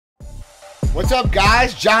What's up,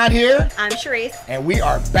 guys? John here. I'm Sharisse. And we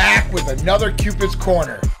are back with another Cupid's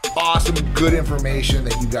Corner. Awesome, good information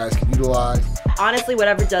that you guys can utilize. Honestly,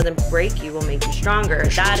 whatever doesn't break you will make you stronger.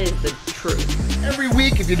 That is the truth. Every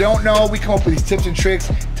week, if you don't know, we come up with these tips and tricks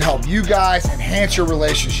to help you guys enhance your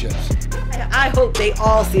relationships. I hope they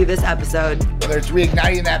all see this episode. Whether it's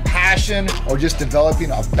reigniting that passion or just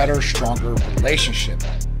developing a better, stronger relationship.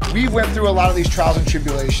 We went through a lot of these trials and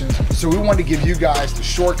tribulations, so we wanted to give you guys the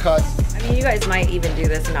shortcuts. I mean, you guys might even do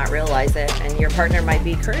this and not realize it, and your partner might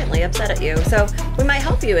be currently upset at you. So we might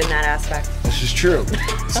help you in that aspect. This is true.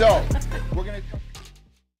 So we're gonna.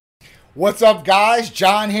 What's up, guys?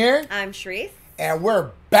 John here. I'm Sharisse. And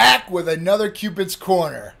we're back with another Cupid's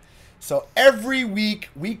Corner. So every week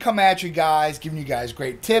we come at you guys, giving you guys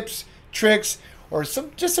great tips, tricks, or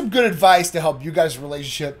just some good advice to help you guys'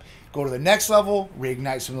 relationship go to the next level,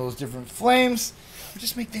 reignite some of those different flames, or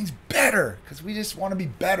just make things better, because we just want to be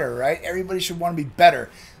better, right? Everybody should want to be better,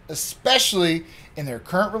 especially in their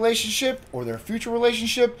current relationship or their future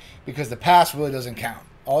relationship, because the past really doesn't count.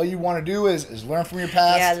 All you want to do is learn from your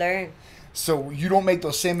past. Yeah, learn. So you don't make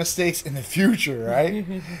those same mistakes in the future, right?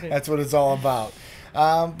 That's what it's all about.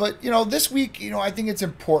 But, this week, I think it's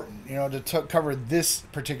important, to cover this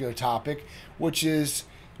particular topic, which is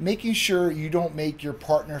making sure you don't make your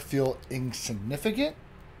partner feel insignificant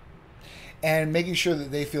and making sure that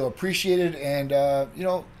they feel appreciated and,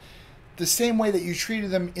 the same way that you treated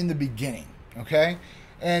them in the beginning, okay?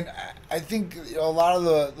 And I think a lot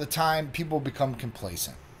of the time people become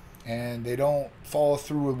complacent and they don't follow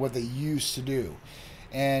through with what they used to do.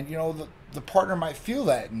 And, the partner might feel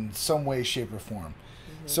that in some way, shape, or form.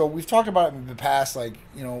 Mm-hmm. So we've talked about it in the past,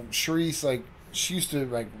 Sharisse, she used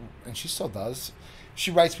to, and she still does, she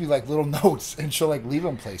writes me little notes and she'll leave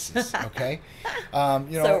them places. Okay.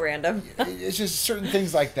 So random. It's just certain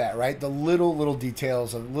things like that, right? The little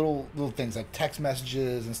details of little things like text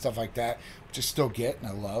messages and stuff like that, which I still get and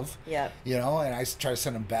I love. Yeah. And I try to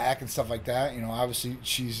send them back and stuff like that. Obviously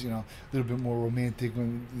she's, a little bit more romantic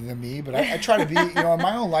than me, but I try to be, in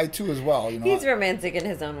my own light too as well. He's romantic in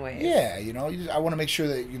his own way. Yeah. I want to make sure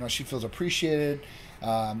that, she feels appreciated,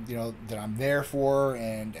 that I'm there for her.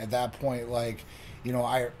 And at that point,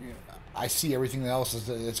 I see everything else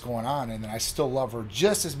that's going on, and then I still love her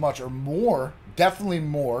just as much or more, definitely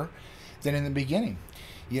more than in the beginning.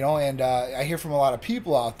 And I hear from a lot of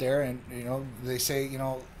people out there, and, they say,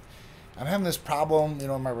 I'm having this problem,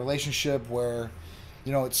 in my relationship where,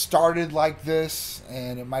 it started like this,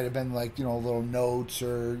 and it might have been little notes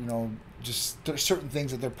or, just certain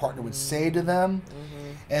things that their partner would say to them.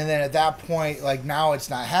 Mm-hmm. And then at that point, now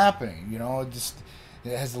it's not happening,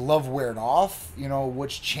 has the love weared off?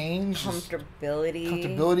 What's changed?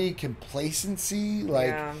 Comfortability, complacency.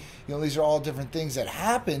 These are all different things that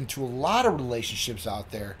happen to a lot of relationships out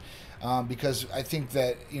there. Because I think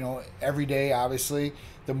that, every day, obviously,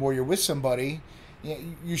 the more you're with somebody,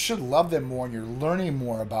 you should love them more and you're learning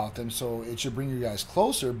more about them. So it should bring you guys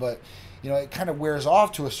closer. But, it kind of wears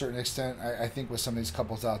off to a certain extent, I think, with some of these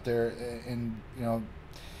couples out there. And,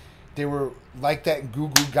 they were like that in Goo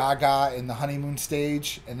Goo Gaga in the honeymoon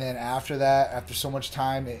stage, and then after that, after so much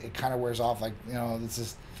time, it kind of wears off.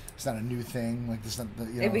 It's not a new thing.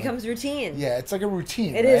 It becomes routine. Yeah, it's like a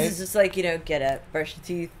routine. It is. It's just get up, brush your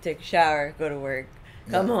teeth, take a shower, go to work,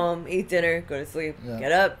 come home, eat dinner, go to sleep,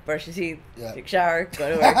 get up, brush your teeth, take a shower,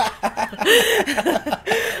 go to work.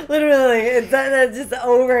 Literally, that's just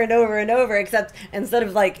over and over and over. Except instead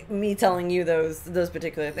of me telling you those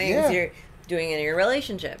particular things, you're doing it in your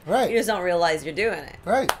relationship. Right. You just don't realize you're doing it.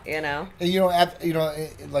 Right. And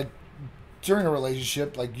during a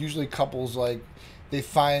relationship, usually couples they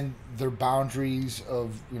find their boundaries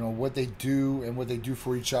of what they do and what they do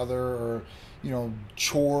for each other, or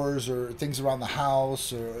chores or things around the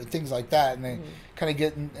house or things like that, and they kind of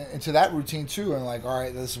get into that routine too, and all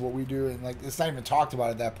right, this is what we do, and it's not even talked about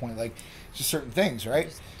at that point, just certain things, right?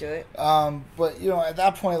 Just do it. But at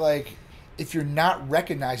that point, if you're not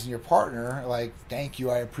recognizing your partner, thank you,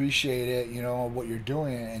 I appreciate it, what you're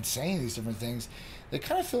doing, and saying these different things, they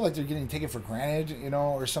kind of feel like they're getting taken for granted,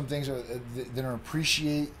 or some things they don't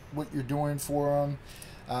appreciate what you're doing for them.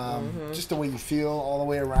 Just the way you feel all the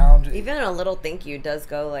way around. Even a little thank you does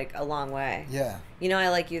go a long way. Yeah. I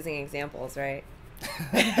like using examples, right?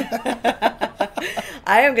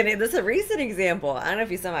 This is a recent example. I don't know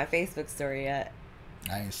if you saw my Facebook story yet.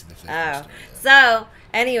 I didn't see the Facebook story yet. So,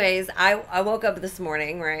 anyways, I woke up this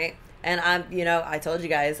morning, right? And I told you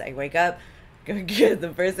guys, I wake up,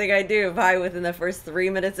 the first thing I do, probably within the first 3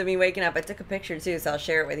 minutes of me waking up, I took a picture too, so I'll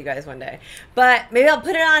share it with you guys one day. But maybe I'll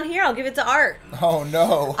put it on here. I'll give it to Art. Oh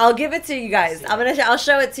no! I'll give it to you guys. I'll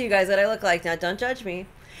show it to you guys what I look like. Now, don't judge me.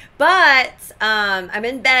 But I'm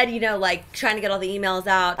in bed, you know, like trying to get all the emails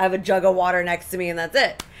out. I have a jug of water next to me, and that's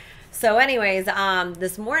it. So anyways,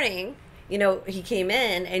 this morning, you know, he came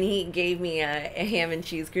in and he gave me a ham and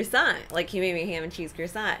cheese croissant. Like, he made me a ham and cheese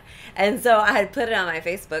croissant. And so I had put it on my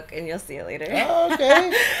Facebook, and you'll see it later. Oh,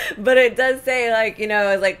 okay. But it does say, like, you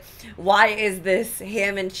know, it's like, why is this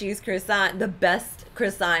ham and cheese croissant the best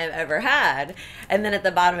croissant I've ever had? And then at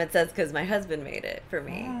the bottom it says, because my husband made it for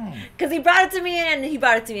me. Because he brought it to me, and he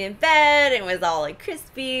brought it to me in bed, and it was all like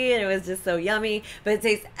crispy, and it was just so yummy. But it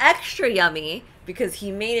tastes extra yummy because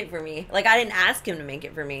he made it for me. Like, I didn't ask him to make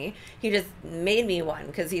it for me. He just made me one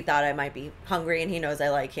because he thought I might be hungry, and he knows I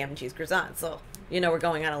like ham and cheese croissants. So, you know, we're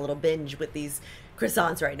going on a little binge with these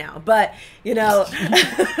croissants right now. But, you know,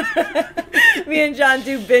 me and John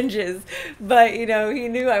do binges. But, you know, he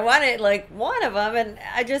knew I wanted, like, one of them. And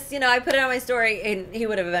I just, you know, I put it on my story, and he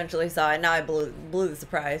would have eventually saw it. Now I blew the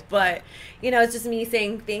surprise. But, you know, it's just me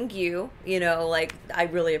saying thank you. You know, like, I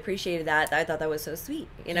really appreciated that. I thought that was so sweet,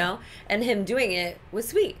 you know. And him doing it was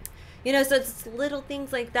sweet. You know, so it's little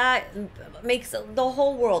things like that makes the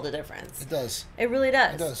whole world a difference. It does. It really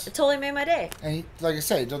does. It does. It totally made my day. And like I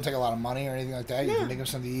said, it don't take a lot of money or anything like that. You can make them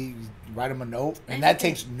something to eat, you write them a note, and that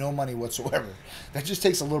takes no money whatsoever. That just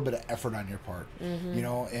takes a little bit of effort on your part, you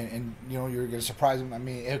know, and you know, you're going to surprise them. I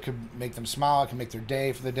mean, it could make them smile. It can make their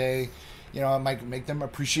day for the day. You know, it might make them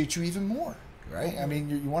appreciate you even more, right? I mean,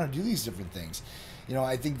 you want to do these different things. You know,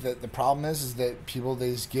 I think that the problem is that people,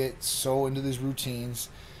 they just get so into these routines.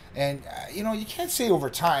 And, you know, you can't say over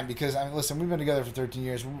time because, I mean, listen, we've been together for 13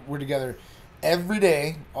 years. We're together every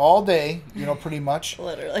day, all day, you know, pretty much.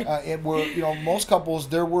 Literally. And we're, you know, most couples,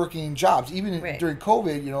 they're working jobs. Even during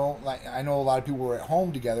COVID, you know, like, I know a lot of people were at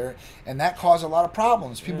home together, and that caused a lot of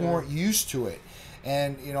problems. People weren't used to it.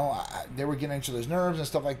 And, you know, they were getting on each other's nerves and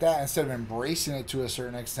stuff like that instead of embracing it to a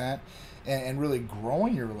certain extent. And really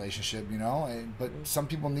growing your relationship, you know. But some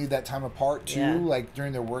people need that time apart, too, like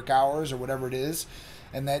during their work hours or whatever it is.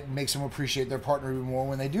 And that makes them appreciate their partner even more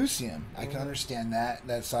when they do see him. I can understand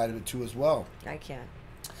that side of it too as well. I can't.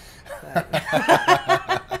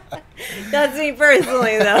 That's me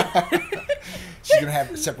personally, though. She's gonna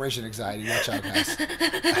have separation anxiety. Watch out, guys.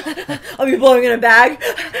 I'll be blowing in a bag.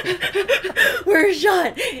 Where's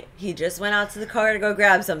Sean? He just went out to the car to go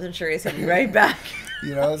grab something. Sharisse, he'll be right back.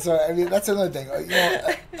 You know, so I mean, that's another thing. You know,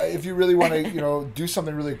 if you really want to, you know, do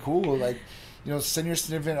something really cool, like, you know, send your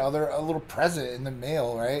significant other a little present in the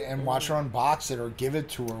mail, right? And watch her unbox it or give it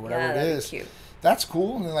to her, whatever it is. Cute. That's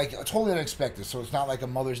cool and like totally unexpected. So it's not like a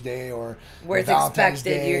Mother's Day or where it's Valentine's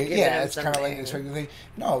expected. Day. You're giving It's kind of like an expected thing.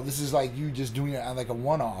 No, this is like you just doing it on like a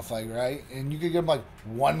one-off, like, right? And you could give them like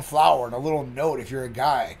one flower and a little note if you're a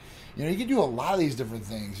guy. You know, you can do a lot of these different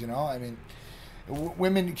things. You know, I mean,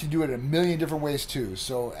 women can do it a million different ways too.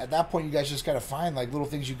 So at that point, you guys just got to find like little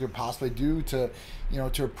things you could possibly do to, you know,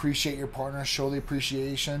 to appreciate your partner, show the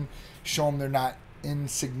appreciation, show them they're not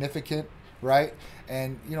insignificant, right?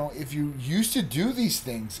 And, you know, if you used to do these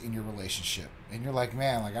things in your relationship and you're like,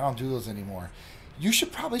 man, like I don't do those anymore, you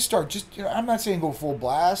should probably start just, you know, I'm not saying go full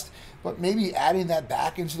blast, but maybe adding that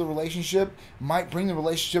back into the relationship might bring the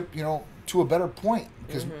relationship, you know, to a better point.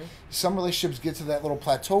 Because some relationships get to that little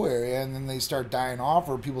plateau area and then they start dying off,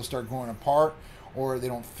 or people start growing apart, or they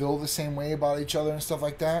don't feel the same way about each other and stuff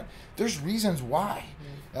like that. There's reasons why.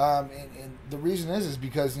 And the reason is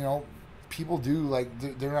because, you know, people do, like,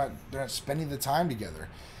 they're not spending the time together.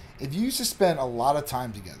 If you used to spend a lot of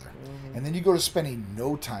time together and then you go to spending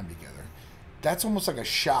no time together, that's almost like a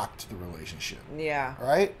shock to the relationship. Yeah.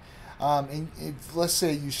 Right? And let's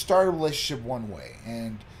say you start a relationship one way,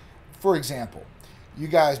 and for example, you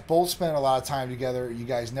guys both spent a lot of time together. You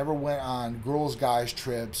guys never went on girls' guys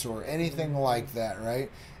trips or anything like that, right?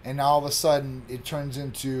 And now all of a sudden it turns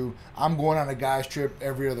into, I'm going on a guys trip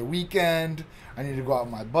every other weekend. I need to go out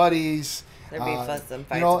with my buddies. There'd be fuss and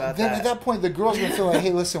fights you know, about then that. At that point, the girl's going to feel like,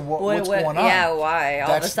 hey, listen, what's going on? Yeah, why?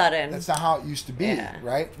 All of a sudden. That's not how it used to be,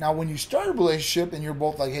 right? Now, when you start a relationship and you're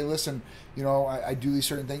both like, hey, listen, you know, I do these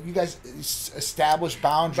certain things, you guys establish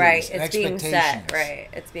boundaries and expectations. Being set. Right,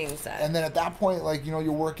 it's being set. And then at that point, like, you know,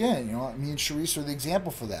 you work in. You know, me and Sharisse are the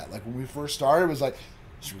example for that. Like, when we first started, it was like,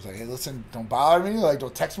 she was like, hey, listen, don't bother me. Like,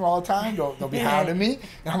 don't text me all the time. Don't be hounding me.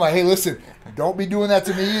 And I'm like, hey, listen, don't be doing that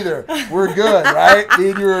to me either. We're good, right?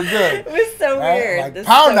 Me and you are good. It was so weird. Like,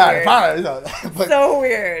 pound on it. You know, but, so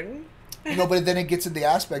weird. You know, but then it gets to the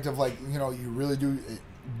aspect of, like, you know, you really do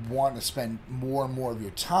want to spend more and more of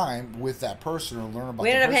your time with that person or learn about.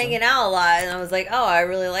 We ended up hanging out a lot, and I was like, oh, I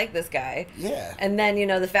really like this guy. Yeah. And then, you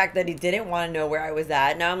know, the fact that he didn't want to know where I was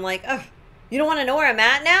at, now I'm like, oh, You don't want to know where I'm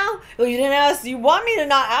at now? Well, you didn't ask. You want me to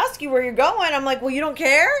not ask you where you're going? I'm like, well, you don't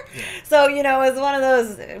care? Yeah. So, you know, it's one of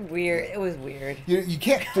those weird. It was weird. You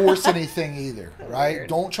can't force anything either, right? Weird.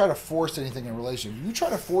 Don't try to force anything in a relationship. If you try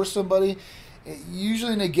to force somebody, it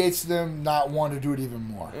usually negates them not wanting to do it even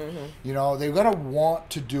more. Mm-hmm. You know, they've got to want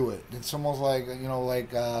to do it. It's almost like, you know,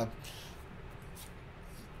 like a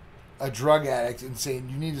drug addict and saying,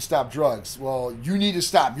 you need to stop drugs. Well, you need to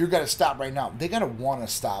stop. You've got to stop right now. They got to want to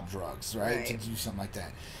stop drugs, right? To do something like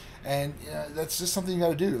that. And that's just something you got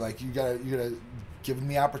to do. Like, you got to give them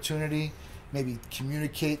the opportunity, maybe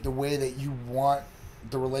communicate the way that you want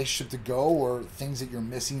the relationship to go or things that you're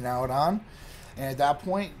missing out on. And at that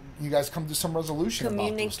point, you guys come to some resolution.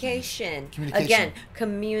 Communication. Again,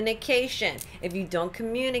 communication. If you don't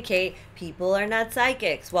communicate, people are not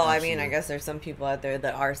psychics. Well, absolutely. I mean, I guess there's some people out there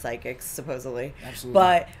that are psychics, supposedly. Absolutely.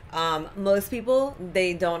 But most people,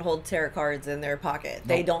 they don't hold tarot cards in their pocket. Nope.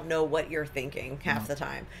 They don't know what you're thinking half the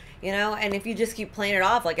time. You know, and if you just keep playing it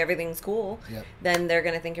off like everything's cool, then they're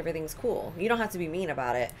going to think everything's cool. You don't have to be mean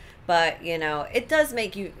about it. But, you know, it does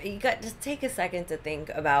make you got just take a second to think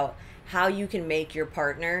about how you can make your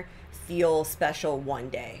partner feel special one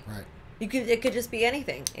day. Right. It could just be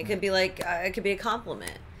anything. It could be like it could be a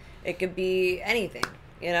compliment. It could be anything.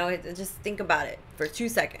 You know, just think about it for 2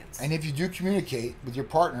 seconds. And if you do communicate with your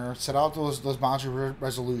partner, set out those boundary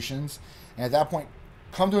resolutions, and at that point,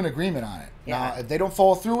 come to an agreement on it. Yeah. Now, if they don't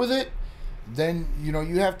follow through with it, then you know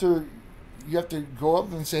you have to go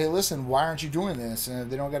up and say, hey, listen, why aren't you doing this? And if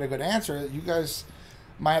they don't get a good answer, you guys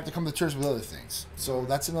might have to come to terms with other things. So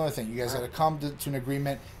that's another thing. You guys got to come to an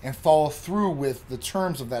agreement and follow through with the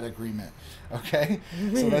terms of that agreement. Okay?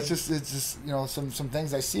 So it's just you know some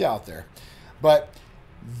things I see out there. But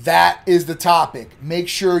that is the topic. Make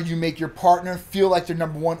sure you make your partner feel like they're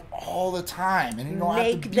number one all the time, and you don't have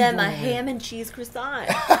to make them a ham and cheese croissant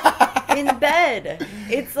in bed.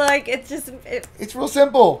 It's like it's real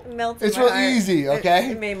simple. Melts it's my real heart. Easy.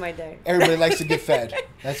 Okay, it made my day. Everybody likes to get fed.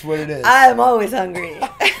 That's what it is. I'm always hungry.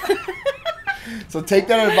 So take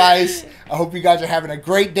that advice. I hope you guys are having a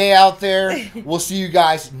great day out there. We'll see you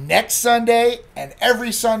guys next Sunday and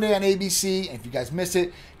every Sunday on ABC. And if you guys miss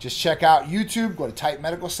it, just check out YouTube. Go to Type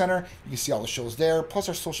Medical Center. You can see all the shows there. Plus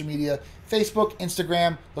our social media, Facebook,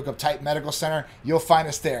 Instagram. Look up Type Medical Center. You'll find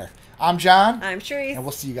us there. I'm John. I'm Sharisse. And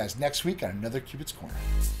we'll see you guys next week on another Cupid's Corner.